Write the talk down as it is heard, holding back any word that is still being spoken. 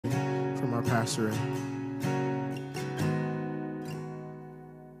Pastor Ray.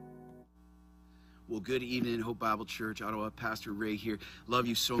 Well, good evening, Hope Bible Church, Ottawa. Pastor Ray here. Love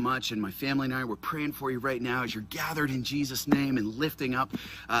you so much, and my family and I, we're praying for you right now as you're gathered in Jesus' name and lifting up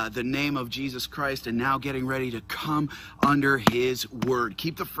the name of Jesus Christ and now getting ready to come under His Word.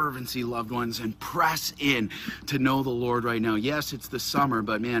 Keep the fervency, loved ones, and press in to know the Lord right now. Yes, it's the summer,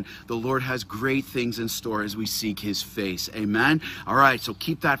 but man, the Lord has great things in store as we seek His face. Amen? All right, so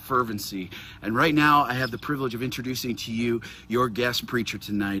keep that fervency. And right now, I have the privilege of introducing to you your guest preacher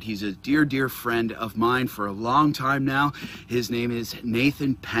tonight. He's a dear, dear friend of mine for a long time now. His name is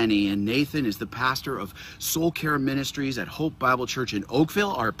Nathan Penny, and Nathan is the pastor of Soul Care Ministries at Hope Bible Church in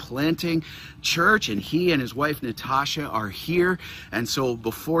Oakville, our planting church, and he and his wife Natasha are here. And so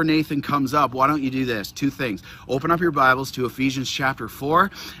before Nathan comes up, why don't you do this? Two things. Open up your Bibles to Ephesians chapter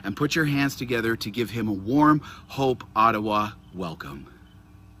 4 and put your hands together to give him a warm Hope Ottawa welcome.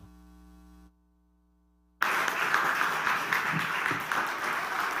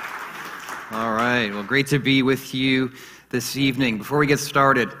 All right, well, great to be with you this evening. Before we get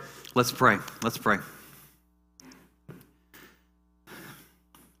started, let's pray. Let's pray.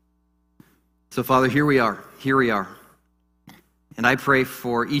 So, Father, here we are. And I pray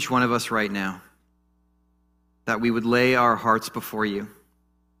for each one of us right now that we would lay our hearts before you.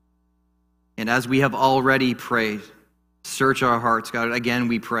 And as we have already prayed, search our hearts. God, again,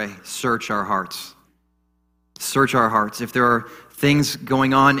 we pray, search our hearts. Search our hearts. If there are things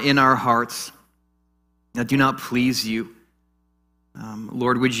going on in our hearts that do not please you,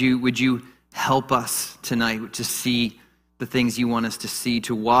 Lord, would you help us tonight to see the things you want us to see,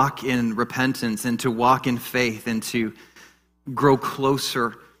 to walk in repentance and to walk in faith and to grow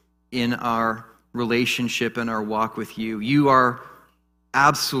closer in our relationship and our walk with you. You are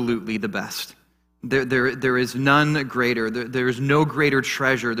absolutely the best. There is none greater. There is no greater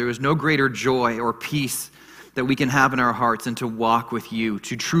treasure. There is no greater joy or peace that we can have in our hearts and to walk with you,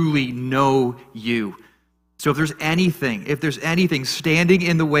 to truly know you. So if there's anything standing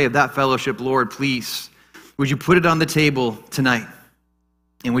in the way of that fellowship, Lord, please, would you put it on the table tonight?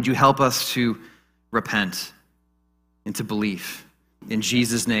 And would you help us to repent and to believe? In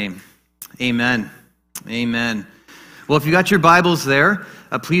Jesus' name, amen. Amen. Well, if you got your Bibles there,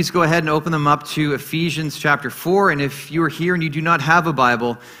 please go ahead and open them up to Ephesians chapter 4. And if you are here and you do not have a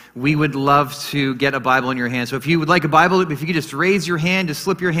Bible, we would love to get a Bible in your hand. So if you would like a Bible, if you could just raise your hand, just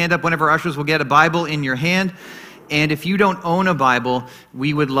slip your hand up. One of our ushers will get a Bible in your hand. And if you don't own a Bible,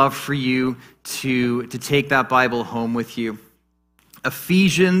 we would love for you to take that Bible home with you.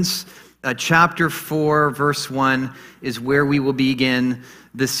 Ephesians chapter 4, verse 1 is where we will begin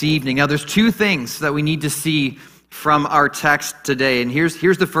this evening. Now, there's two things that we need to see from our text today. And here's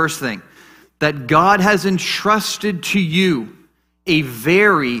the first thing, that God has entrusted to you a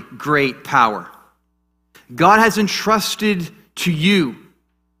very great power. God has entrusted to you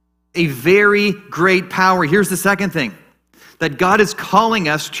a very great power. Here's the second thing, that God is calling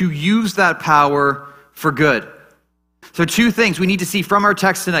us to use that power for good. So two things we need to see from our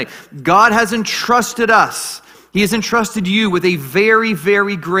text tonight. God has entrusted us. He has entrusted you with a very,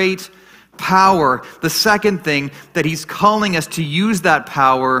 very great power. The second thing, that He's calling us to use that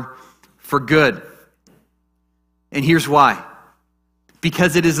power for good. And here's why.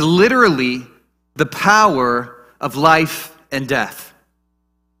 Because it is literally the power of life and death.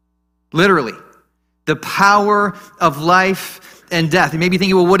 Literally. The power of life and death. You may be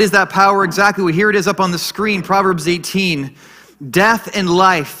thinking, well, what is that power exactly? Well, here it is up on the screen, Proverbs 18. Death and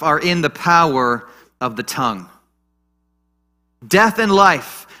life are in the power of the tongue. Death and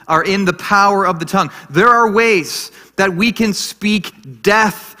life are in the power of the tongue. There are ways that we can speak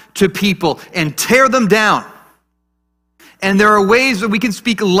death to people and tear them down. And there are ways that we can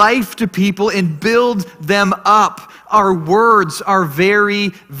speak life to people and build them up. Our words are very,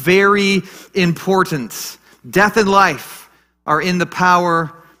 very important. Death and life are in the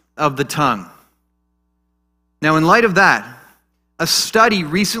power of the tongue. Now, in light of that, a study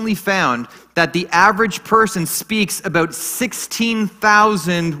recently found that the average person speaks about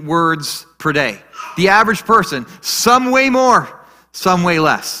 16,000 words per day. The average person, some way more, some way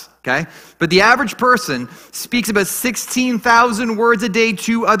less, okay? But the average person speaks about 16,000 words a day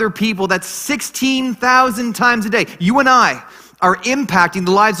to other people. That's 16,000 times a day. You and I are impacting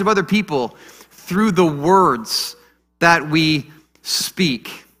the lives of other people through the words that we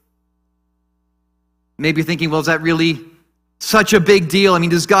speak. Maybe you're thinking, well, is that really such a big deal? I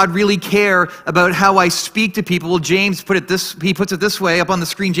mean, does God really care about how I speak to people? Well, James he puts it this way up on the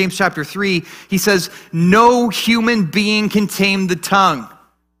screen, James chapter 3. He says, no human being can tame the tongue.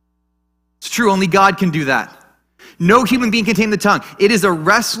 It's true, only God can do that. No human being can tame the tongue. It is a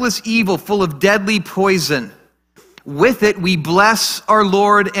restless evil full of deadly poison. With it, we bless our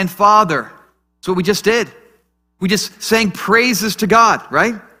Lord and Father. That's what we just did. We just sang praises to God,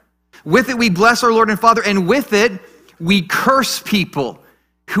 right? With it, we bless our Lord and Father, and with it, we curse people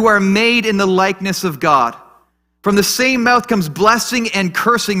who are made in the likeness of God. From the same mouth comes blessing and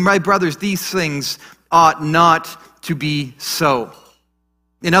cursing. My brothers, these things ought not to be so.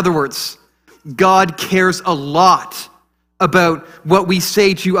 In other words, God cares a lot about what we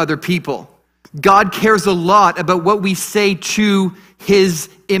say to other people. God cares a lot about what we say to his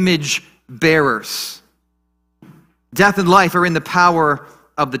image bearers. Death and life are in the power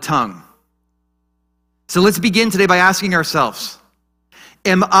of the tongue. So let's begin today by asking ourselves,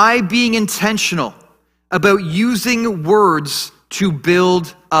 am I being intentional about using words to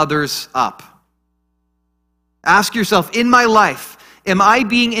build others up? Ask yourself, in my life, am I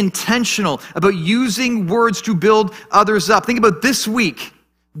being intentional about using words to build others up? Think about this week.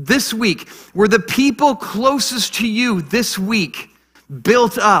 This week, were the people closest to you this week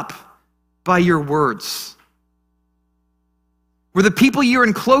built up by your words? Were the people you're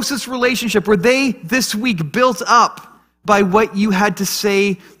in closest relationship, were they this week built up by what you had to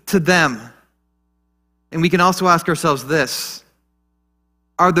say to them? And we can also ask ourselves this: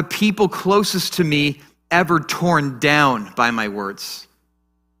 are the people closest to me ever torn down by my words?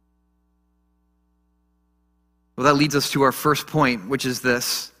 Well, that leads us to our first point, which is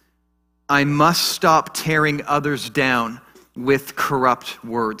this: I must stop tearing others down with corrupt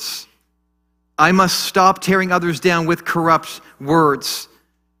words. I must stop tearing others down with corrupt words.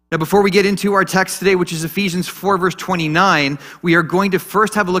 Now, before we get into our text today, which is Ephesians 4, verse 29, we are going to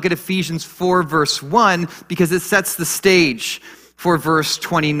first have a look at Ephesians 4, verse 1, because it sets the stage for verse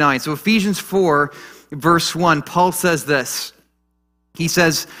 29. So Ephesians 4, verse 1, Paul says this. He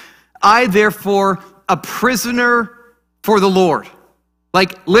says, I therefore, a prisoner for the Lord.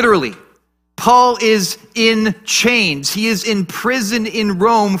 Like literally, Paul is in chains. He is in prison in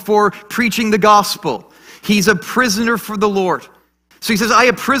Rome for preaching the gospel. He's a prisoner for the Lord. So he says, I,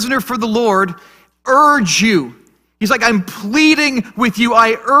 a prisoner for the Lord, urge you. He's like, I'm pleading with you.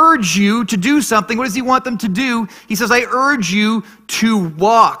 I urge you to do something. What does he want them to do? He says, I urge you to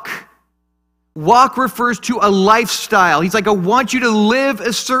walk. Walk refers to a lifestyle. He's like, I want you to live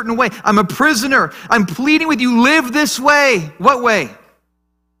a certain way. I'm a prisoner. I'm pleading with you, live this way. What way?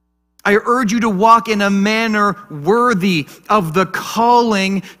 I urge you to walk in a manner worthy of the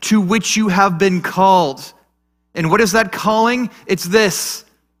calling to which you have been called. And what is that calling? It's this: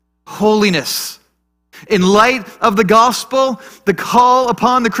 holiness. In light of the gospel, the call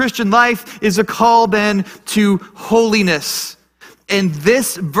upon the Christian life is a call then to holiness. And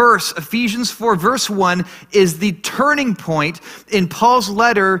this verse, Ephesians 4, verse 1, is the turning point in Paul's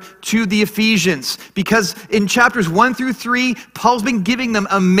letter to the Ephesians. Because in chapters 1 through 3, Paul's been giving them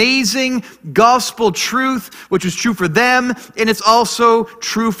amazing gospel truth, which is true for them, and it's also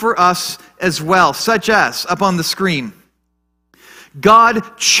true for us as well. Such as, up on the screen,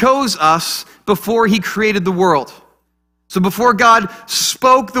 God chose us before he created the world. So before God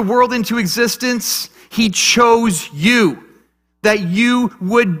spoke the world into existence, he chose you, that you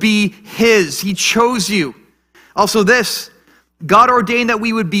would be his. He chose you. Also this, God ordained that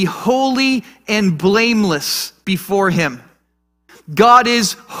we would be holy and blameless before him. God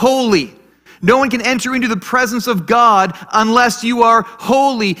is holy. No one can enter into the presence of God unless you are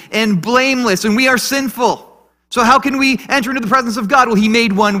holy and blameless, and we are sinful. So how can we enter into the presence of God? Well, he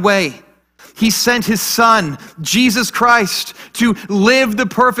made one way. He sent his son, Jesus Christ, to live the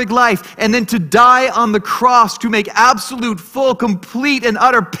perfect life and then to die on the cross to make absolute, full, complete, and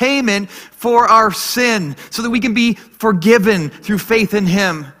utter payment for our sin so that we can be forgiven through faith in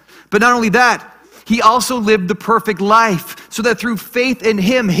him. But not only that, he also lived the perfect life so that through faith in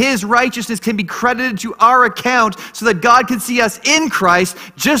him, his righteousness can be credited to our account so that God can see us in Christ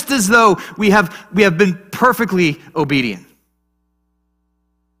just as though we have been perfectly obedient.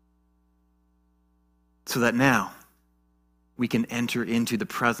 So that now we can enter into the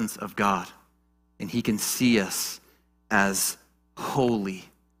presence of God and he can see us as holy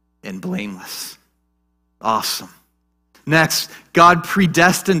and blameless. Awesome. Next, God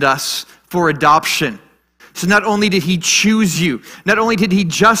predestined us for adoption. So not only did he choose you, not only did he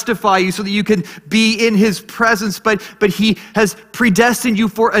justify you so that you can be in his presence, but he has predestined you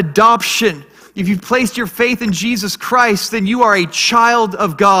for adoption. If you've placed your faith in Jesus Christ, then you are a child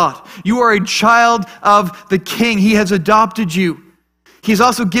of God. You are a child of the King. He has adopted you. He's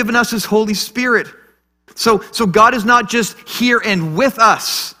also given us his Holy Spirit. So God is not just here and with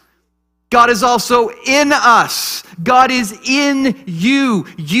us. God is also in us. God is in you.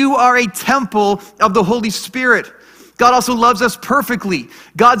 You are a temple of the Holy Spirit. God also loves us perfectly.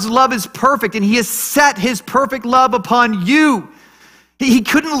 God's love is perfect, and he has set his perfect love upon you. He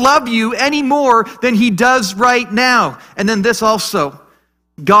couldn't love you any more than he does right now. And then this also,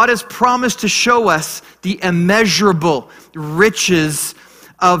 God has promised to show us the immeasurable riches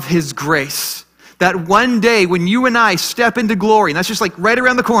of his grace. That one day when you and I step into glory, and that's just like right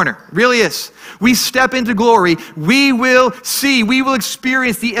around the corner, it really is. We step into glory, we will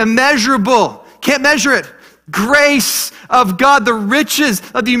experience the immeasurable, can't measure it, grace of God, the riches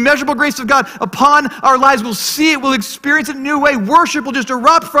of the immeasurable grace of God upon our lives. We'll see it, we'll experience it in a new way. Worship will just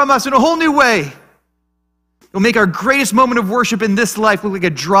erupt from us in a whole new way. It'll make our greatest moment of worship in this life look like a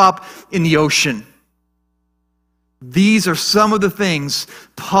drop in the ocean. These are some of the things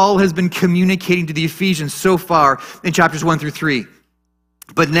Paul has been communicating to the Ephesians so far in chapters 1 through 3.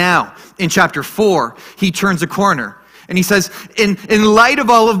 But now, in chapter 4, he turns a corner and he says, in light of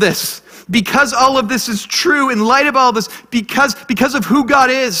all of this, because all of this is true, in light of all this, because of who God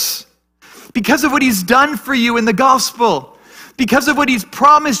is, because of what he's done for you in the gospel, because of what he's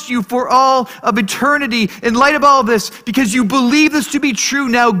promised you for all of eternity, in light of all this, because you believe this to be true,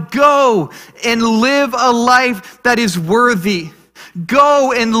 now go and live a life that is worthy.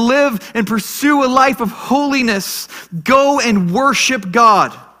 Go and live and pursue a life of holiness. Go and worship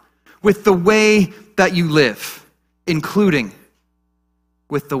God with the way that you live, including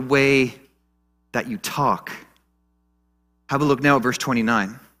with the way that you talk. Have a look now at verse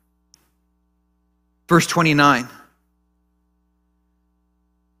 29. Verse 29.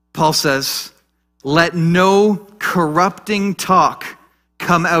 Paul says, let no corrupting talk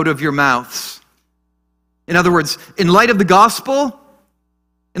come out of your mouths. In other words, in light of the gospel,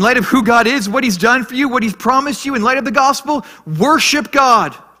 in light of who God is, what he's done for you, what he's promised you, in light of the gospel, worship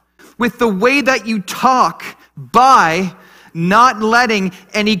God with the way that you talk by not letting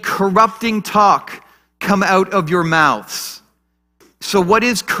any corrupting talk come out of your mouths. So what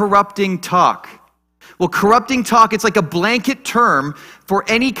is corrupting talk? Well, corrupting talk, it's like a blanket term for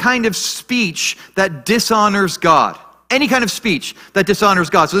any kind of speech that dishonors God. Any kind of speech that dishonors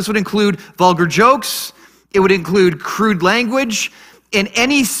God. So this would include vulgar jokes, it would include crude language, and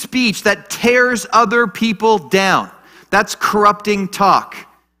any speech that tears other people down. That's corrupting talk.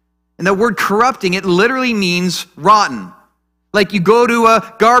 And that word corrupting, it literally means rotten. Like you go to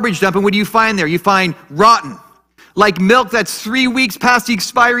a garbage dump and what do you find there? You find rotten. Like milk that's 3 weeks past the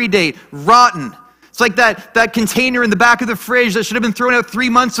expiry date, rotten. It's like that container in the back of the fridge that should have been thrown out 3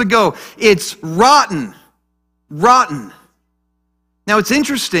 months ago. It's rotten. Rotten. Now it's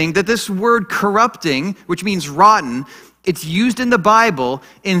interesting that this word corrupting, which means rotten, it's used in the Bible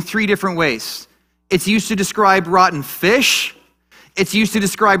in 3 different ways. It's used to describe rotten fish. It's used to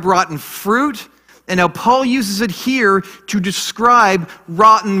describe rotten fruit. And now Paul uses it here to describe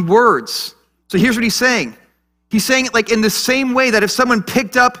rotten words. So here's what he's saying. He's saying it like in the same way that if someone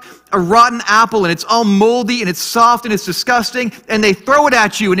picked up a rotten apple and it's all moldy and it's soft and it's disgusting and they throw it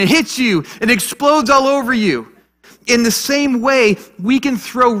at you and it hits you and explodes all over you. In the same way, we can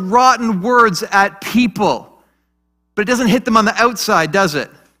throw rotten words at people, but it doesn't hit them on the outside, does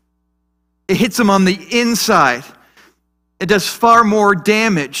it? It hits them on the inside. It does far more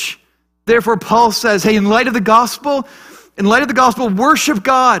damage. Therefore, Paul says, hey, in light of the gospel, worship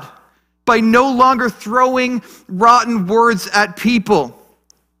God by no longer throwing rotten words at people.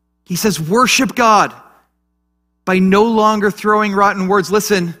 He says, worship God by no longer throwing rotten words,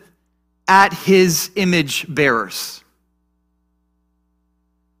 listen, at his image bearers.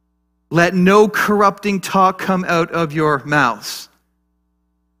 Let no corrupting talk come out of your mouths.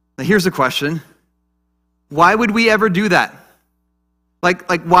 Now here's the question. Why would we ever do that?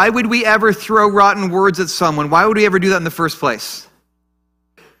 Like why would we ever throw rotten words at someone? Why would we ever do that in the first place?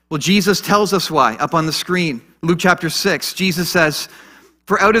 Well, Jesus tells us why, up on the screen. Luke chapter 6, Jesus says,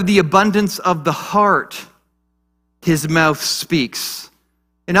 for out of the abundance of the heart, his mouth speaks.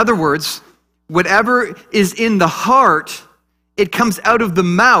 In other words, whatever is in the heart, it comes out of the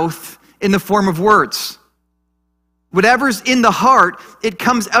mouth in the form of words. Whatever's in the heart, it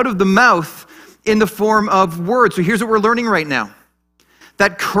comes out of the mouth in the form of words. So here's what we're learning right now.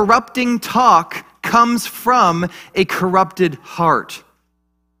 That corrupting talk comes from a corrupted heart.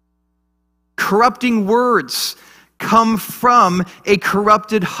 Corrupting words come from a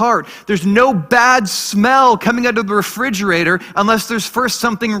corrupted heart. There's no bad smell coming out of the refrigerator unless there's first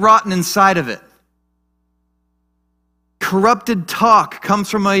something rotten inside of it. Corrupted talk comes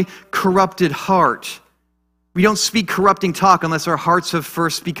from a corrupted heart. We don't speak corrupting talk unless our hearts have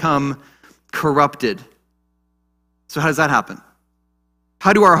first become corrupted. So how does that happen?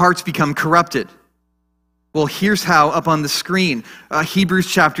 How do our hearts become corrupted? Well, here's how up on the screen. Hebrews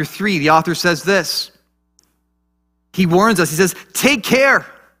chapter 3, the author says this. He warns us. He says, take care.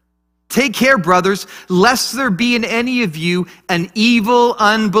 Take care, brothers, lest there be in any of you an evil,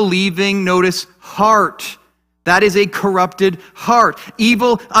 unbelieving, notice, heart. That is a corrupted heart.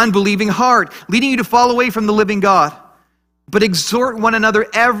 Evil, unbelieving heart, leading you to fall away from the living God. But exhort one another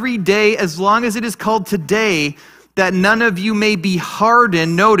every day, as long as it is called today, that none of you may be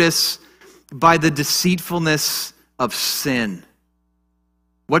hardened, notice, by the deceitfulness of sin.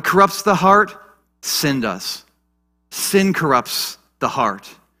 What corrupts the heart? Sin does. Sin corrupts the heart.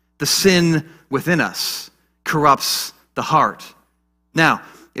 The sin within us corrupts the heart. Now,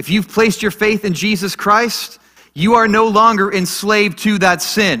 if you've placed your faith in Jesus Christ, you are no longer enslaved to that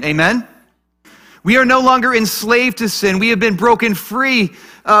sin. Amen? We are no longer enslaved to sin. We have been broken free,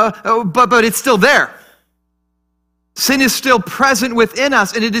 but it's still there. Sin is still present within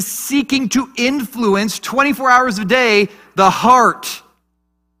us, and it is seeking to influence 24 hours a day the heart.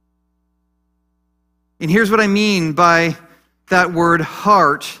 And here's what I mean by that word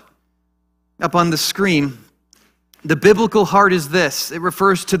heart up on the screen. The biblical heart is this. It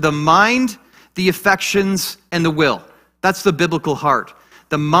refers to the mind, the affections, and the will. That's the biblical heart.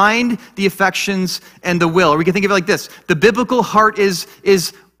 The mind, the affections, and the will. Or we can think of it like this. The biblical heart is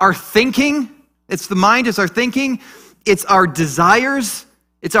our thinking. It's the mind, it's our thinking. It's our desires.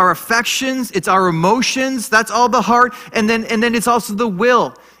 It's our affections. It's our emotions. That's all the heart. And then it's also the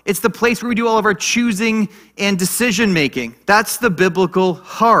will. It's the place where we do all of our choosing and decision making. That's the biblical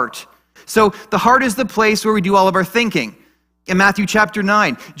heart. So the heart is the place where we do all of our thinking. In Matthew chapter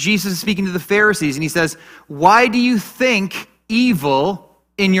 9, Jesus is speaking to the Pharisees, and he says, why do you think evil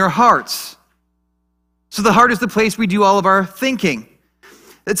in your hearts? So the heart is the place we do all of our thinking.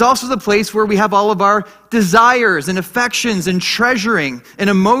 It's also the place where we have all of our desires and affections and treasuring and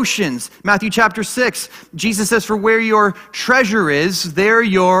emotions. Matthew chapter 6, Jesus says, for where your treasure is, there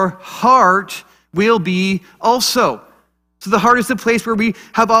your heart will be also. So the heart is the place where we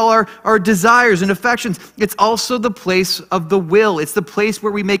have all our desires and affections. It's also the place of the will. It's the place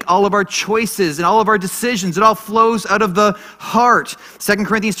where we make all of our choices and all of our decisions. It all flows out of the heart. 2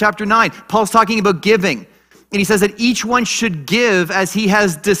 Corinthians chapter 9, Paul's talking about giving. And he says that each one should give as he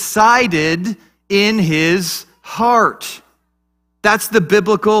has decided in his heart. That's the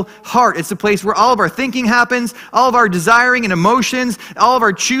biblical heart. It's the place where all of our thinking happens, all of our desiring and emotions, all of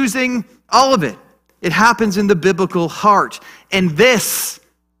our choosing, all of it. It happens in the biblical heart. And this,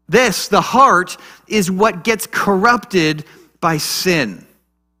 the heart, is what gets corrupted by sin.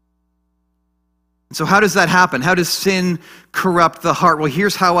 So how does that happen? How does sin corrupt the heart? Well,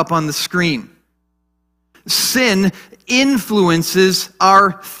 here's how up on the screen. Sin influences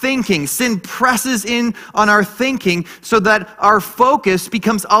our thinking. Sin presses in on our thinking so that our focus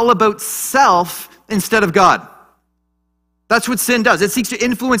becomes all about self instead of God. That's what sin does. It seeks to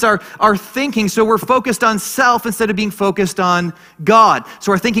influence our thinking so we're focused on self instead of being focused on God.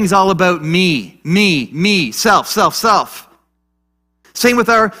 So our thinking is all about me, self. Same with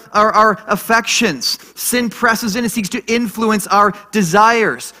our affections. Sin presses in and seeks to influence our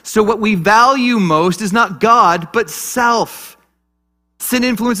desires. So what we value most is not God, but self. Sin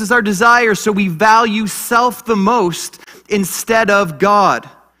influences our desires, so we value self the most instead of God.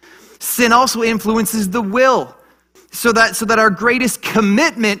 Sin also influences the will, so that our greatest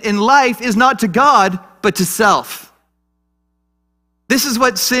commitment in life is not to God, but to self. This is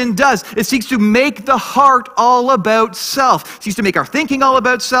what sin does. It seeks to make the heart all about self. It seeks to make our thinking all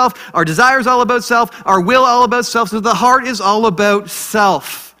about self, our desires all about self, our will all about self, so the heart is all about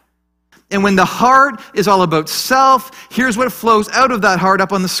self. And when the heart is all about self, here's what flows out of that heart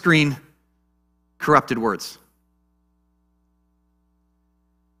up on the screen: corrupted words.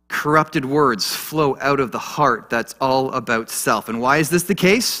 Corrupted words flow out of the heart that's all about self. And why is this the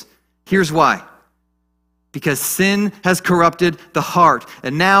case? Here's why. Because sin has corrupted the heart.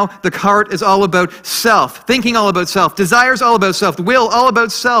 And now the heart is all about self. Thinking all about self. Desires all about self. Will all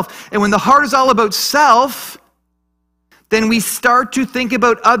about self. And when the heart is all about self, then we start to think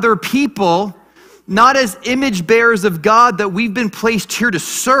about other people not as image bearers of God that we've been placed here to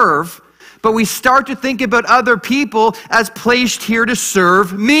serve, but we start to think about other people as placed here to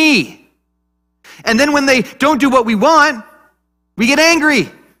serve me. And then when they don't do what we want, we get angry.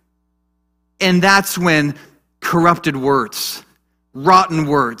 And that's when corrupted words, rotten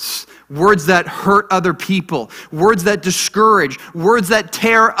words, words that hurt other people, words that discourage, words that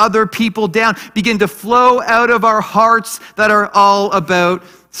tear other people down, begin to flow out of our hearts that are all about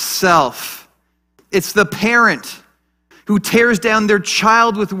self. It's the parent who tears down their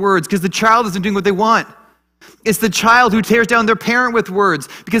child with words because the child isn't doing what they want. It's the child who tears down their parent with words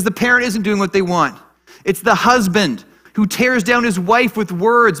because the parent isn't doing what they want. It's the husband who tears down his wife with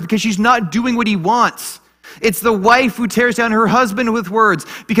words because she's not doing what he wants. It's the wife who tears down her husband with words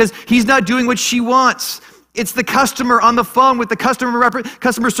because he's not doing what she wants. It's the customer on the phone with the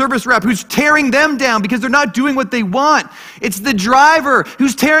customer service rep who's tearing them down because they're not doing what they want. It's the driver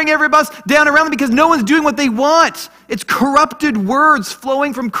who's tearing everybody else down around them because no one's doing what they want. It's corrupted words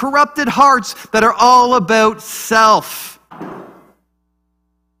flowing from corrupted hearts that are all about self.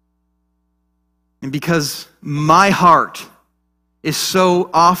 And because my heart is so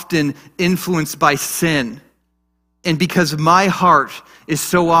often influenced by sin, and because my heart is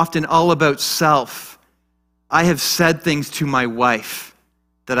so often all about self, I have said things to my wife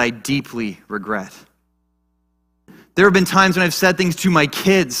that I deeply regret. There have been times when I've said things to my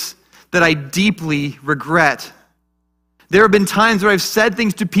kids that I deeply regret. There have been times where I've said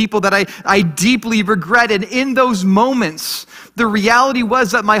things to people that I deeply regret, and in those moments, the reality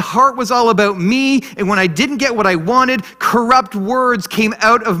was that my heart was all about me, and when I didn't get what I wanted, corrupt words came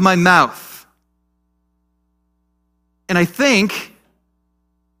out of my mouth. And I think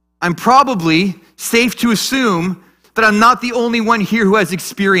I'm probably safe to assume that I'm not the only one here who has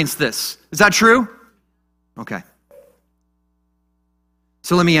experienced this. Is that true? Okay.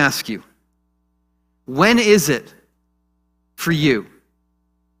 So let me ask you, when is it for you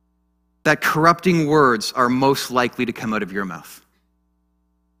that corrupting words are most likely to come out of your mouth?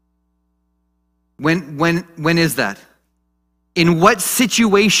 When is that? In what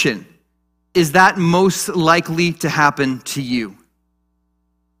situation is that most likely to happen to you?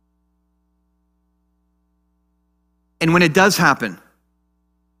 And when it does happen,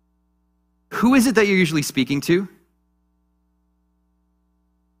 who is it that you're usually speaking to?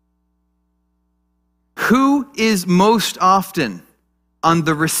 Who is most often on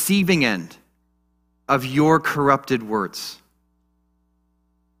the receiving end of your corrupted words?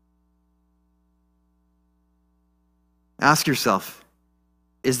 Ask yourself,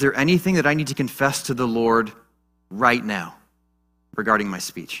 is there anything that I need to confess to the Lord right now regarding my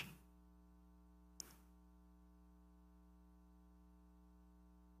speech?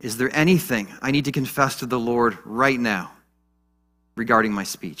 Is there anything I need to confess to the Lord right now regarding my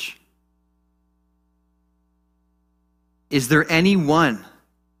speech? Is there anyone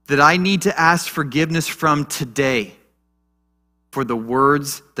that I need to ask forgiveness from today for the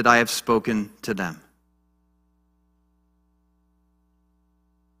words that I have spoken to them?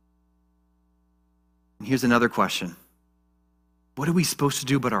 And here's another question. What are we supposed to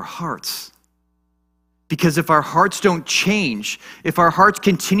do about our hearts? Because if our hearts don't change, if our hearts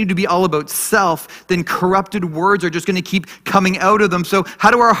continue to be all about self, then corrupted words are just going to keep coming out of them. So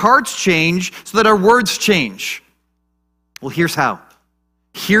how do our hearts change so that our words change? Well, here's how.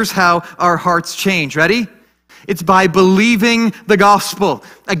 Here's how our hearts change. Ready? It's by believing the gospel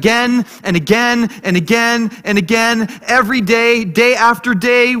again and again and again and again, every day, day after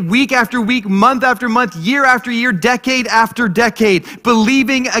day, week after week, month after month, year after year, decade after decade.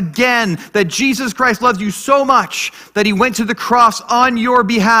 Believing again that Jesus Christ loves you so much that he went to the cross on your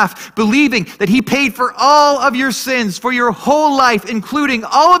behalf. Believing that he paid for all of your sins, for your whole life, including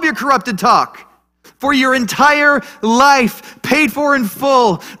all of your corrupted talk. For your entire life, paid for in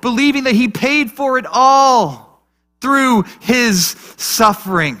full. Believing that he paid for it all through his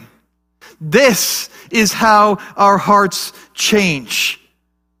suffering. This is how our hearts change.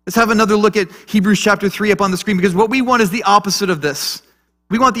 Let's have another look at Hebrews chapter 3 up on the screen, because what we want is the opposite of this.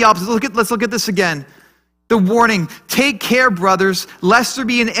 We want the opposite. Let's look at this again. The warning, take care, brothers, lest there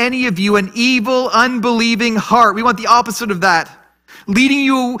be in any of you an evil, unbelieving heart. We want the opposite of that. Leading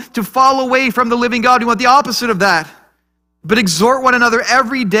you to fall away from the living God. We want the opposite of that. But exhort one another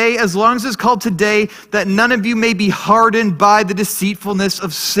every day, as long as it's called today, that none of you may be hardened by the deceitfulness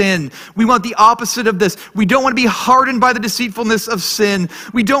of sin. We want the opposite of this. We don't want to be hardened by the deceitfulness of sin.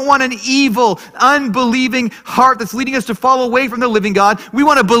 We don't want an evil, unbelieving heart that's leading us to fall away from the living God. We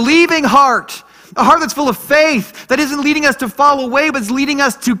want a believing heart, a heart that's full of faith, that isn't leading us to fall away, but is leading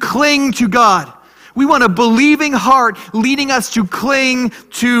us to cling to God. We want a believing heart leading us to cling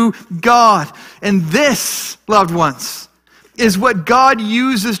to God. And this, loved ones, is what God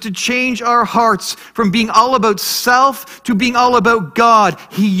uses to change our hearts from being all about self to being all about God.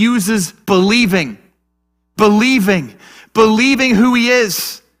 He uses believing who he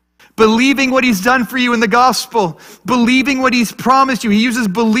is, believing what he's done for you in the gospel, believing what he's promised you. He uses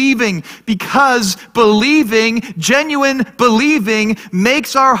believing because believing, genuine believing,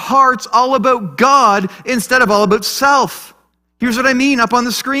 makes our hearts all about God instead of all about self. Here's what I mean up on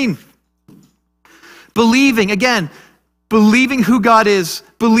the screen. Believing, again, believing who God is,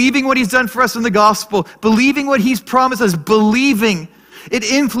 believing what he's done for us in the gospel, believing what he's promised us, believing. It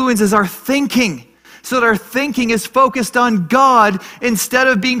influences our thinking so that our thinking is focused on God instead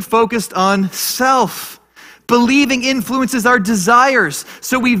of being focused on self. Believing influences our desires,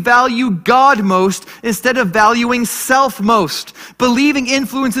 so we value God most instead of valuing self most. Believing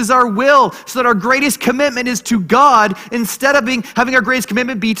influences our will, so that our greatest commitment is to God instead of having our greatest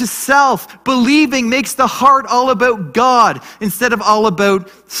commitment be to self. Believing makes the heart all about God instead of all about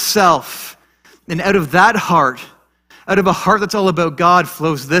self. And out of that heart, out of a heart that's all about God,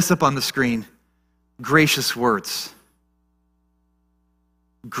 flows this up on the screen: gracious words.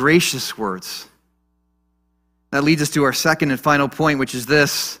 Gracious words. That leads us to our second and final point, which is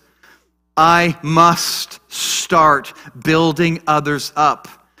this: I must start building others up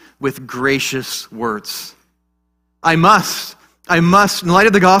with gracious words. I must, in light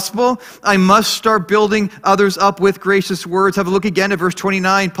of the gospel, I must start building others up with gracious words. Have a look again at verse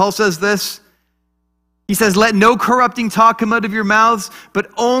 29. Paul says this. He says, let no corrupting talk come out of your mouths,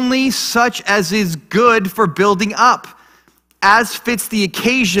 but only such as is good for building up, as fits the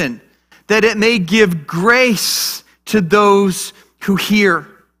occasion, that it may give grace to those who hear.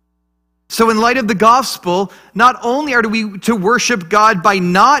 So in light of the gospel, not only are we to worship God by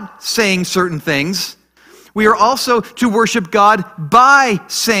not saying certain things, we are also to worship God by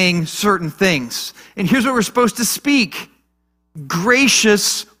saying certain things. And here's what we're supposed to speak: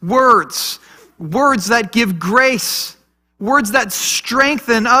 gracious words. Words that give grace. Words that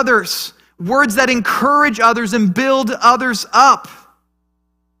strengthen others. Words that encourage others and build others up.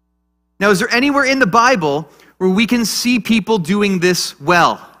 Now, is there anywhere in the Bible where we can see people doing this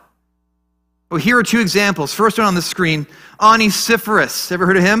well? Well, here are two examples. First one on the screen, Onesiphorus. Ever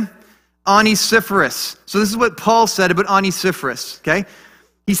heard of him? Onesiphorus. So this is what Paul said about Onesiphorus, okay?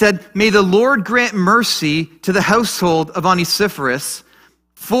 He said, may the Lord grant mercy to the household of Onesiphorus,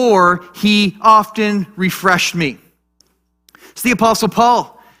 for he often refreshed me. It's the Apostle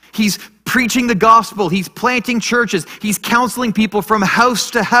Paul. He's preaching the gospel. He's planting churches. He's counseling people from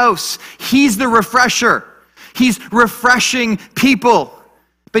house to house. He's the refresher. He's refreshing people.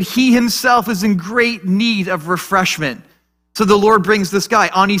 But he himself is in great need of refreshment. So the Lord brings this guy,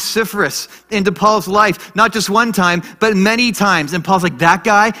 Onesiphorus, into Paul's life, not just one time, but many times. And Paul's like, that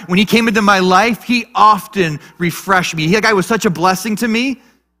guy, when he came into my life, he often refreshed me. That guy was such a blessing to me.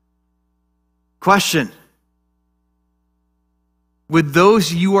 Question. Would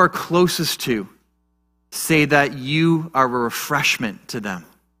those you are closest to say that you are a refreshment to them?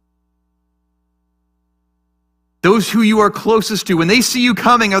 Those who you are closest to, when they see you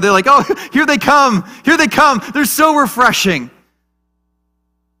coming, are they like, oh, here they come, they're so refreshing?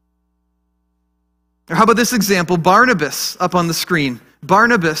 Or how about this example, Barnabas, up on the screen.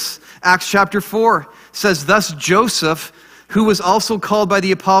 Barnabas, Acts chapter 4, says, thus Joseph, who was also called by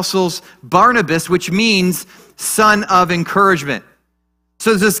the apostles Barnabas, which means son of encouragement. So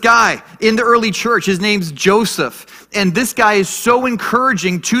there's this guy in the early church, his name's Joseph, and this guy is so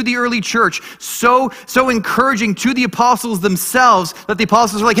encouraging to the early church, so encouraging to the apostles themselves, that the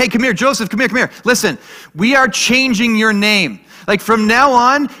apostles are like, hey, come here, Joseph, come here. Listen, we are changing your name. Like from now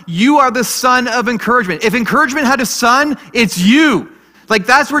on, you are the son of encouragement. If encouragement had a son, it's you. Like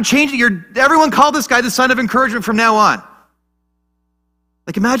that's we're changing. Everyone called this guy the son of encouragement from now on.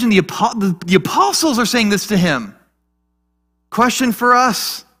 Like imagine the apostles are saying this to him. Question for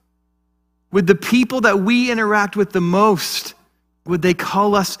us. Would the people that we interact with the most, would they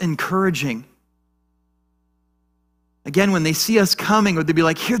call us encouraging? Again, when they see us coming, would they be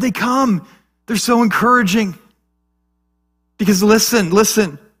like, here they come. They're so encouraging. Because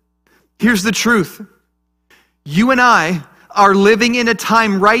listen. Here's the truth. You and I are living in a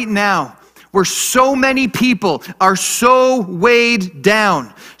time right now where so many people are so weighed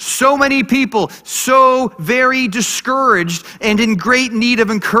down, so many people so very discouraged and in great need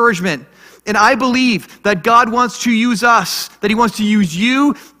of encouragement. And I believe that God wants to use us, that he wants to use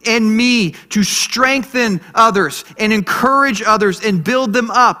you and me to strengthen others and encourage others and build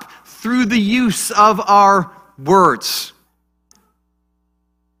them up through the use of our words.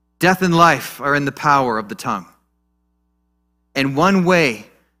 Death and life are in the power of the tongue. And one way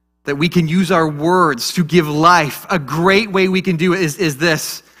that we can use our words to give life, a great way we can do it is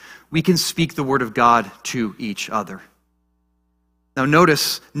this. We can speak the word of God to each other. Now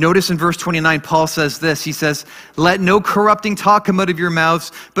notice in verse 29, Paul says this. He says, let no corrupting talk come out of your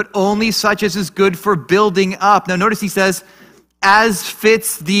mouths, but only such as is good for building up. Now notice he says, as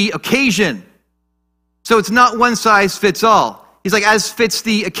fits the occasion. So it's not one size fits all. He's like, as fits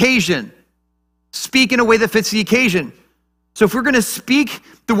the occasion. Speak in a way that fits the occasion. So if we're going to speak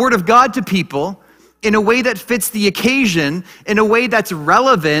the word of God to people in a way that fits the occasion, in a way that's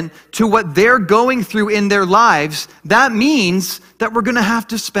relevant to what they're going through in their lives, that means that we're going to have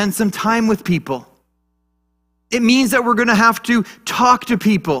to spend some time with people. It means that we're going to have to talk to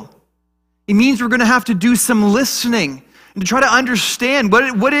people. It means we're going to have to do some listening and to try to understand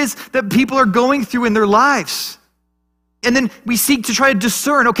what is that people are going through in their lives. And then we seek to try to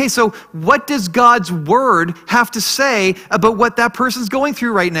discern, okay, so what does God's word have to say about what that person's going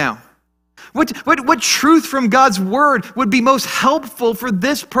through right now? What truth from God's word would be most helpful for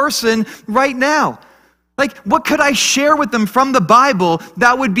this person right now? Like, what could I share with them from the Bible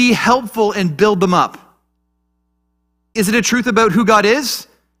that would be helpful and build them up? Is it a truth about who God is?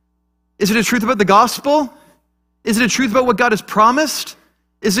 Is it a truth about the gospel? Is it a truth about what God has promised?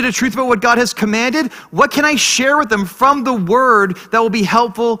 Is it a truth about what God has commanded? What can I share with them from the word that will be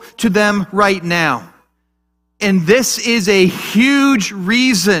helpful to them right now? And this is a huge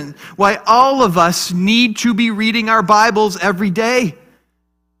reason why all of us need to be reading our Bibles every day.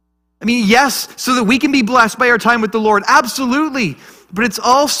 I mean, yes, so that we can be blessed by our time with the Lord, absolutely. But it's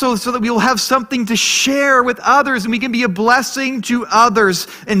also so that we will have something to share with others and we can be a blessing to others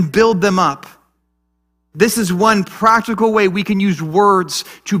and build them up. This is one practical way we can use words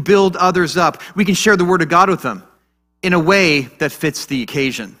to build others up. We can share the word of God with them in a way that fits the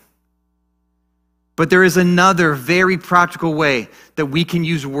occasion. But there is another very practical way that we can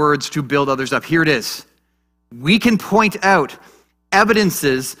use words to build others up. Here it is. We can point out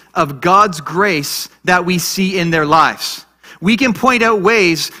evidences of God's grace that we see in their lives. We can point out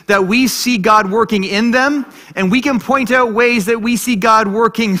ways that we see God working in them, and we can point out ways that we see God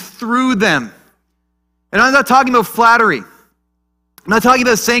working through them. And I'm not talking about flattery. I'm not talking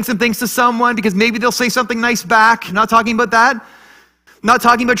about saying some things to someone because maybe they'll say something nice back. I'm not talking about that. I'm not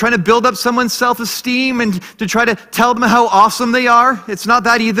talking about trying to build up someone's self-esteem and to try to tell them how awesome they are. It's not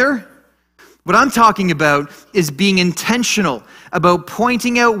that either. What I'm talking about is being intentional about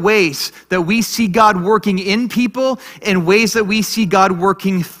pointing out ways that we see God working in people and ways that we see God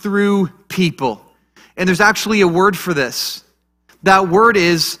working through people. And there's actually a word for this. That word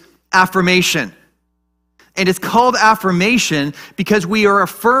is affirmation. And it's called affirmation because we are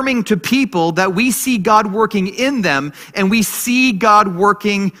affirming to people that we see God working in them and we see God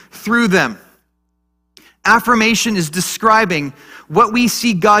working through them. Affirmation is describing what we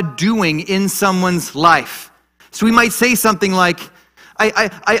see God doing in someone's life. So we might say something like,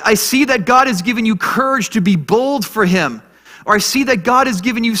 I see that God has given you courage to be bold for him. Or I see that God has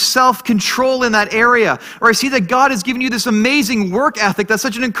given you self-control in that area. Or I see that God has given you this amazing work ethic that's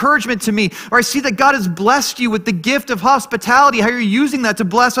such an encouragement to me. Or I see that God has blessed you with the gift of hospitality, how you're using that to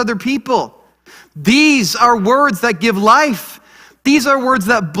bless other people. These are words that give life. These are words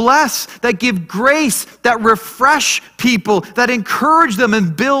that bless, that give grace, that refresh people, that encourage them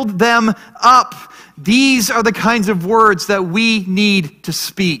and build them up. These are the kinds of words that we need to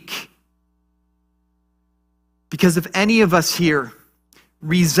speak. Because if any of us here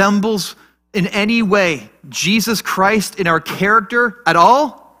resembles in any way Jesus Christ in our character at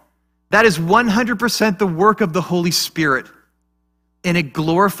all, that is 100% the work of the Holy Spirit. And it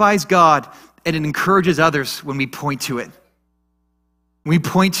glorifies God and it encourages others when we point to it. We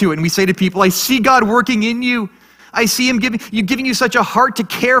point to it and we say to people, I see God working in you. I see him giving you such a heart to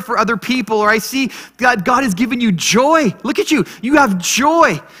care for other people. Or I see God has given you joy. Look at you. You have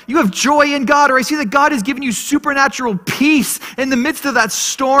joy. You have joy in God. Or I see that God has given you supernatural peace in the midst of that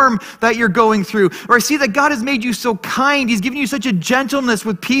storm that you're going through. Or I see that God has made you so kind. He's given you such a gentleness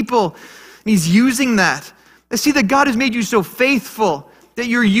with people. And he's using that. I see that God has made you so faithful that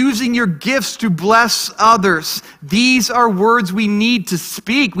you're using your gifts to bless others. These are words we need to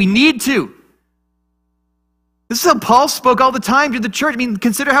speak. We need to. This is how Paul spoke all the time to the church. I mean,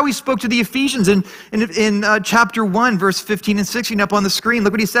 consider how he spoke to the Ephesians in chapter 1, verse 15 and 16 up on the screen.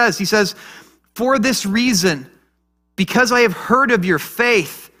 Look what he says. He says, for this reason, because I have heard of your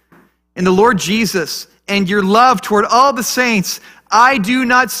faith in the Lord Jesus and your love toward all the saints, I do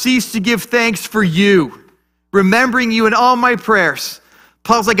not cease to give thanks for you, remembering you in all my prayers.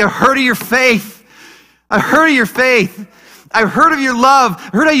 Paul's like, I heard of your faith. I heard of your faith. I've heard of your love.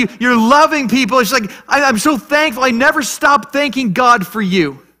 I heard how you're loving people. It's like, I'm so thankful. I never stop thanking God for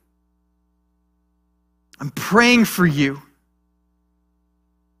you. I'm praying for you.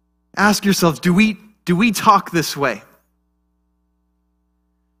 Ask yourselves, do we talk this way?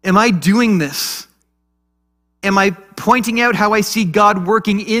 Am I doing this? Am I pointing out how I see God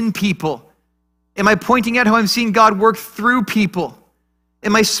working in people? Am I pointing out how I'm seeing God work through people?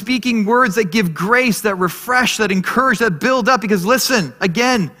 Am I speaking words that give grace, that refresh, that encourage, that build up? Because listen,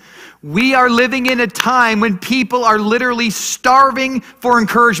 again, we are living in a time when people are literally starving for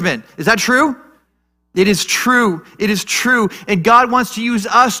encouragement. Is that true? It is true. It is true. And God wants to use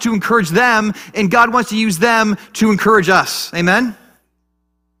us to encourage them, and God wants to use them to encourage us. Amen?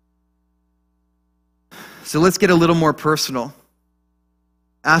 So let's get a little more personal.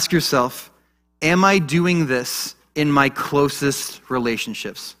 Ask yourself, Am I doing this in my closest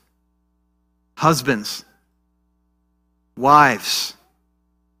relationships? Husbands, wives,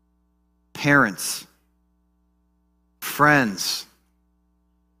 parents, friends,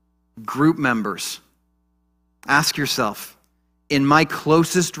 group members. Ask yourself, in my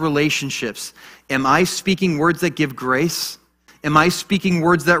closest relationships, am I speaking words that give grace? Am I speaking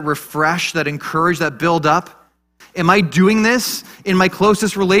words that refresh, that encourage, that build up? Am I doing this in my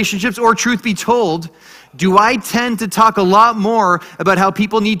closest relationships? Or truth be told, do I tend to talk a lot more about how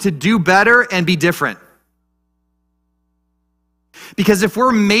people need to do better and be different? Because if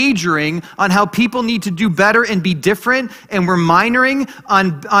we're majoring on how people need to do better and be different, and we're minoring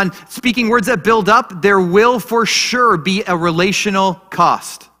on speaking words that build up, there will for sure be a relational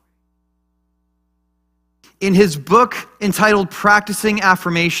cost. In his book entitled Practicing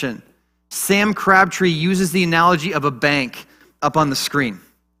Affirmation, Sam Crabtree uses the analogy of a bank up on the screen.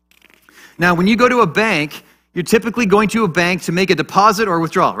 Now, when you go to a bank, you're typically going to a bank to make a deposit or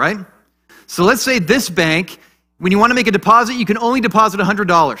withdrawal, right? So let's say this bank, when you want to make a deposit, you can only deposit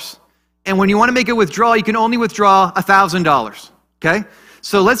 $100. And when you want to make a withdrawal, you can only withdraw $1,000, okay?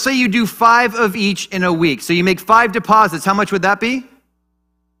 So let's say you do 5 of each in a week. So you make 5 deposits. How much would that be?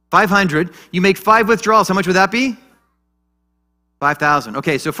 500. You make 5 withdrawals. How much would that be? 5,000.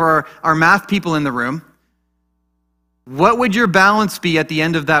 Okay, so for our math people in the room, what would your balance be at the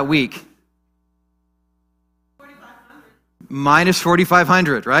end of that week? Minus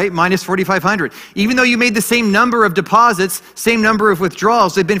 4,500, right? Minus 4,500. Even though you made the same number of deposits, same number of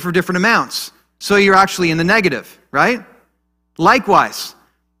withdrawals, they've been for different amounts. So you're actually in the negative, right? Likewise,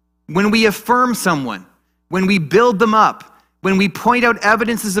 when we affirm someone, when we build them up, when we point out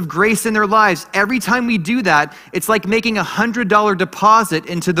evidences of grace in their lives, every time we do that, it's like making a $100 deposit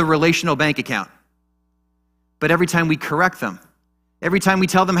into the relational bank account. But every time we correct them, every time we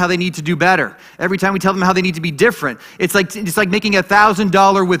tell them how they need to do better, every time we tell them how they need to be different, it's like making a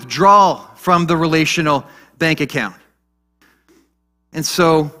 $1,000 withdrawal from the relational bank account. And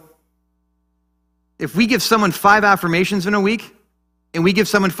so, if we give someone 5 affirmations in a week, and we give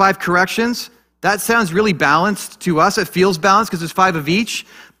someone 5 corrections, that sounds really balanced to us. It feels balanced because there's 5 of each,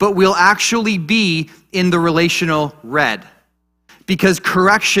 but we'll actually be in the relational red. Because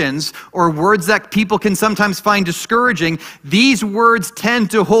corrections, or words that people can sometimes find discouraging, these words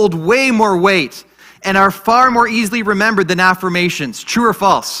tend to hold way more weight and are far more easily remembered than affirmations. True or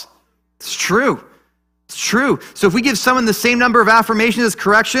false? It's true. It's true. So if we give someone the same number of affirmations as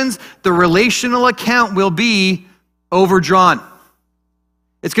corrections, the relational account will be overdrawn.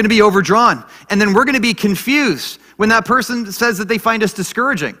 It's going to be overdrawn. And then we're going to be confused when that person says that they find us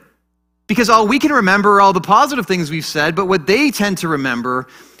discouraging. Because all we can remember are all the positive things we've said, but what they tend to remember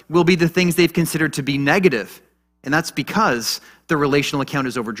will be the things they've considered to be negative. And that's because the relational account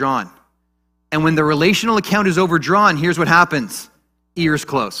is overdrawn. And when the relational account is overdrawn, here's what happens. Ears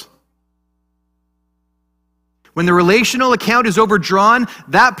close. When the relational account is overdrawn,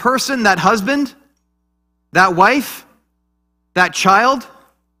 that person, that husband, that wife, that child,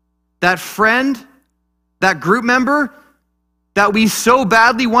 that friend, that group member that we so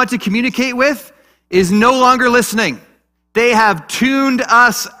badly want to communicate with is no longer listening. They have tuned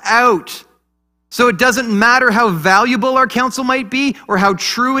us out. So it doesn't matter how valuable our counsel might be, or how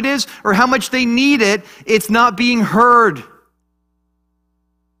true it is, or how much they need it, it's not being heard.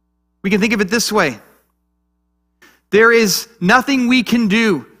 We can think of it this way. There is nothing we can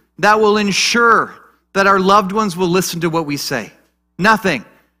do that will ensure that our loved ones will listen to what we say. Nothing.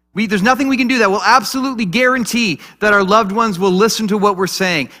 There's nothing we can do that will absolutely guarantee that our loved ones will listen to what we're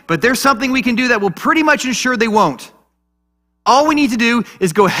saying. But there's something we can do that will pretty much ensure they won't. All we need to do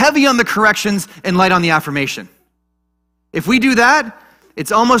is go heavy on the corrections and light on the affirmation. If we do that,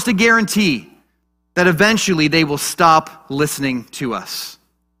 it's almost a guarantee that eventually they will stop listening to us.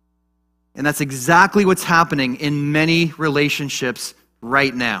 And that's exactly what's happening in many relationships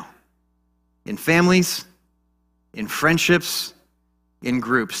right now. In families, in friendships, in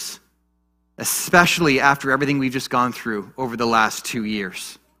groups, especially after everything we've just gone through over the last 2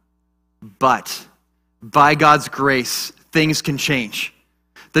 years. But by God's grace, things can change.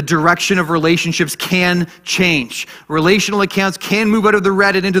 The direction of relationships can change. Relational accounts can move out of the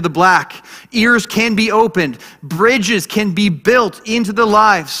red and into the black. Ears can be opened. Bridges can be built into the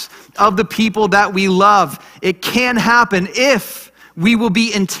lives of the people that we love. It can happen if we will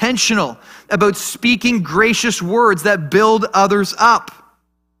be intentional about speaking gracious words that build others up.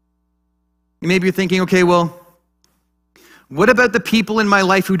 You may be thinking, okay, well, what about the people in my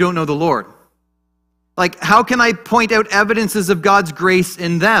life who don't know the Lord? Like, how can I point out evidences of God's grace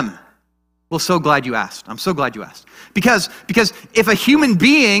in them? Well, so glad you asked. I'm so glad you asked. Because if a human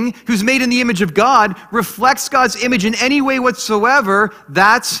being who's made in the image of God reflects God's image in any way whatsoever,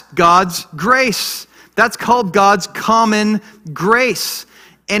 that's God's grace. That's called God's common grace.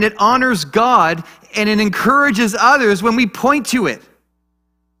 And it honors God and it encourages others when we point to it.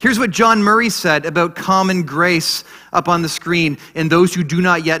 Here's what John Murray said about common grace up on the screen in those who do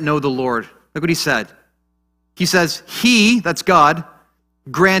not yet know the Lord. Look what he said. He says, He, that's God,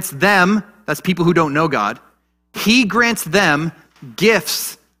 grants them, that's people who don't know God, He grants them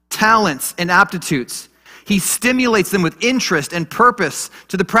gifts, talents, and aptitudes. He stimulates them with interest and purpose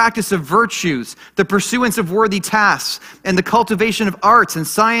to the practice of virtues, the pursuance of worthy tasks, and the cultivation of arts and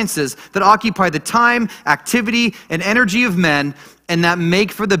sciences that occupy the time, activity, and energy of men, and that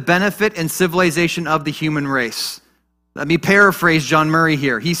make for the benefit and civilization of the human race. Let me paraphrase John Murray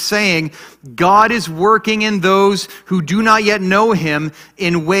here. He's saying, God is working in those who do not yet know Him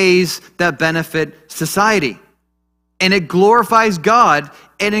in ways that benefit society. And it glorifies God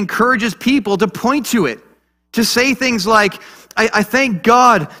and encourages people to point to it, to say things like, I thank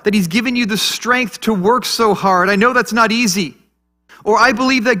God that He's given you the strength to work so hard. I know that's not easy. Or I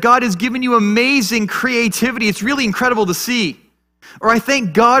believe that God has given you amazing creativity. It's really incredible to see. Or I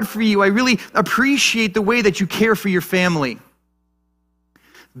thank God for you. I really appreciate the way that you care for your family.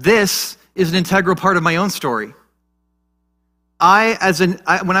 This is an integral part of my own story. When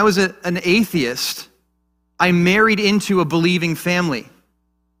I was an atheist, I married into a believing family.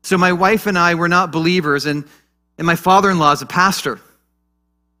 So my wife and I were not believers, and my father-in-law is a pastor.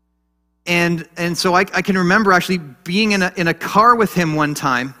 And so I can remember actually being in a car with him one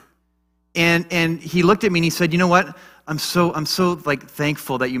time, and he looked at me and he said, you know what? I'm so like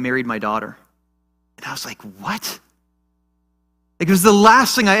thankful that you married my daughter. And I was like, what? Like, it was the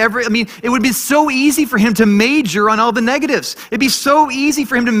last thing it would be so easy for him to major on all the negatives. It'd be so easy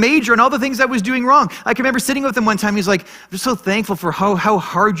for him to major on all the things I was doing wrong. I can remember sitting with him one time, he's like, I'm just so thankful for how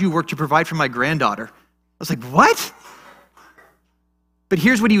hard you work to provide for my granddaughter. I was like, what? But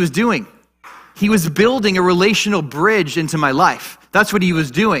here's what he was doing. He was building a relational bridge into my life. That's what he was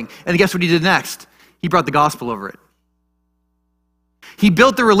doing. And guess what he did next? He brought the gospel over it. He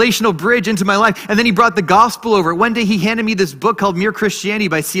built the relational bridge into my life, and then he brought the gospel over it. One day he handed me this book called Mere Christianity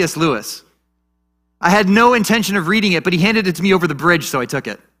by C.S. Lewis. I had no intention of reading it, but he handed it to me over the bridge, so I took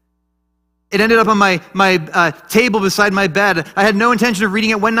it. It ended up on my table beside my bed. I had no intention of reading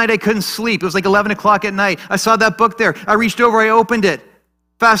it. One night I couldn't sleep. It was like 11 o'clock at night. I saw that book there. I reached over, I opened it.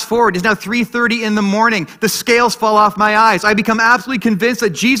 Fast forward, it's now 3:30 in the morning. The scales fall off my eyes. I become absolutely convinced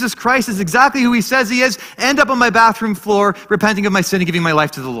that Jesus Christ is exactly who He says He is. End up on my bathroom floor, repenting of my sin and giving my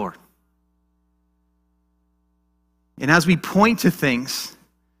life to the Lord. And as we point to things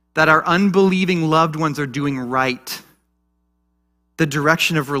that our unbelieving loved ones are doing right, the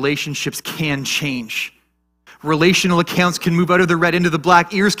direction of relationships can change. Relational accounts can move out of the red into the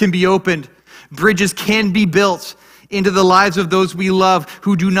black. Ears can be opened. Bridges can be built into the lives of those we love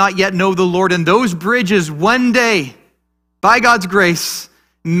who do not yet know the Lord. And those bridges one day, by God's grace,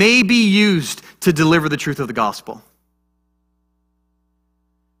 may be used to deliver the truth of the gospel.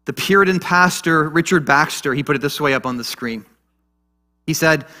 The Puritan pastor, Richard Baxter, he put it this way up on the screen. He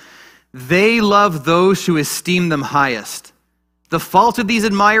said, "They love those who esteem them highest. The fault of these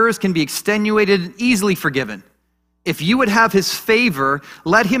admirers can be extenuated and easily forgiven. If you would have His favor,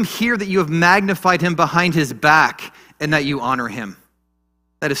 let him hear that you have magnified him behind his back and that you honor him."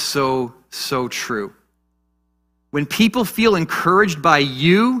 That is so, so true. When people feel encouraged by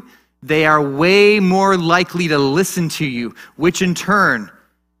you, they are way more likely to listen to you, which in turn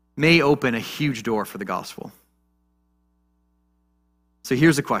may open a huge door for the gospel. So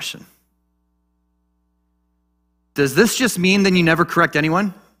here's a question. Does this just mean that you never correct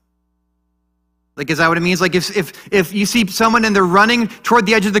anyone? Like, is that what it means? Like, if you see someone and they're running toward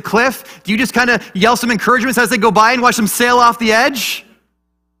the edge of the cliff, do you just kind of yell some encouragements as they go by and watch them sail off the edge?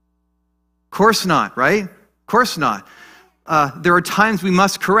 Of course not, right? Of course not. There are times we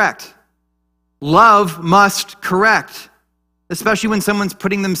must correct. Love must correct, especially when someone's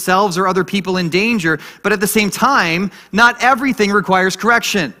putting themselves or other people in danger. But at the same time, not everything requires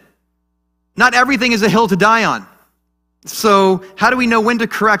correction. Not everything is a hill to die on. So how do we know when to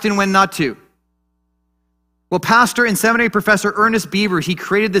correct and when not to? Well, pastor and seminary professor Ernest Beavers, he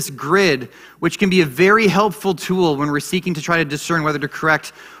created this grid, which can be a very helpful tool when we're seeking to try to discern whether to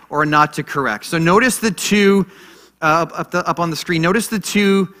correct or not to correct. So notice the two, up on the screen, notice the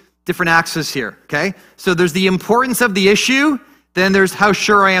two different axes here, okay? So there's the importance of the issue, then there's how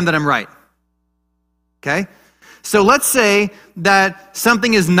sure I am that I'm right, okay? So let's say that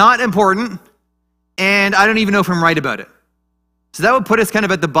something is not important, and I don't even know if I'm right about it. So that would put us kind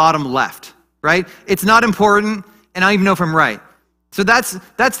of at the bottom left. right? It's not important, and I don't even know if I'm right. So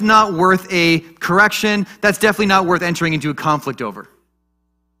that's not worth a correction. That's definitely not worth entering into a conflict over.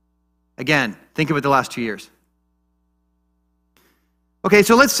 Again, think of it the last 2 years. Okay,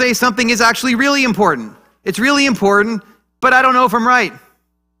 so let's say something is actually really important. It's really important, but I don't know if I'm right.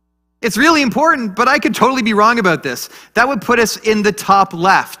 It's really important, but I could totally be wrong about this. That would put us in the top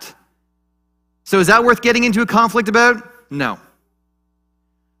left. So is that worth getting into a conflict about? No.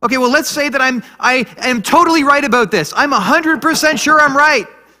 Okay, well, let's say that I am totally right about this. I'm 100% sure I'm right,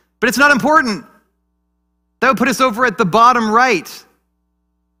 but it's not important. That would put us over at the bottom right.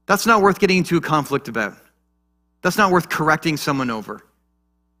 That's not worth getting into a conflict about. That's not worth correcting someone over.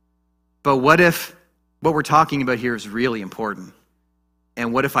 But what if what we're talking about here is really important?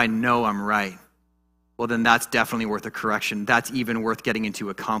 And what if I know I'm right? Well, then that's definitely worth a correction. That's even worth getting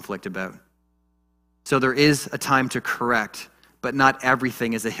into a conflict about. So there is a time to correct, but not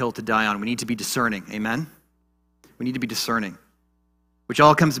everything is a hill to die on. We need to be discerning, amen? We need to be discerning, which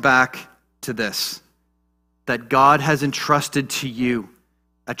all comes back to this, that God has entrusted to you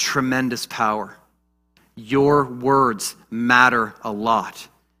a tremendous power. Your words matter a lot.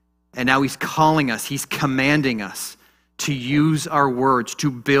 And now he's calling us, he's commanding us to use our words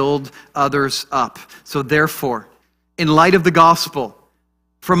to build others up. So therefore, in light of the gospel,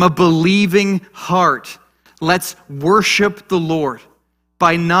 from a believing heart, let's worship the Lord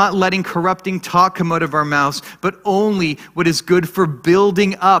by not letting corrupting talk come out of our mouths, but only what is good for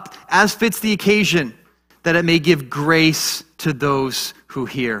building up, as fits the occasion, that it may give grace to those who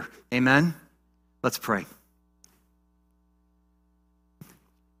hear. Amen? Let's pray.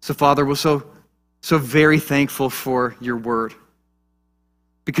 So, Father, we're so very thankful for your word,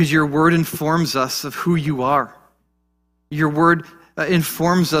 because your word informs us of who you are. Your word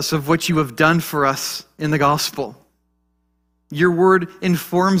informs us of what you have done for us in the gospel. Your word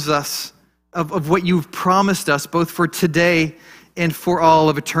informs us of what you've promised us, both for today and for all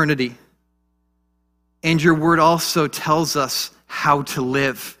of eternity. And your word also tells us how to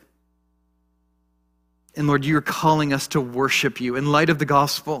live. And Lord, you're calling us to worship you in light of the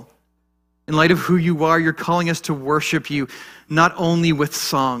gospel. In light of who you are, you're calling us to worship you, not only with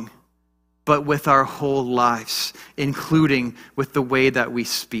song, but with our whole lives, including with the way that we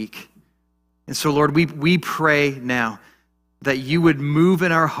speak. And so, Lord, we pray now that you would move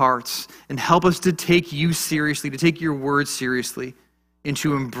in our hearts and help us to take you seriously, to take your word seriously, and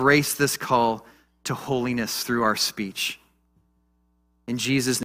to embrace this call to holiness through our speech. In Jesus' name.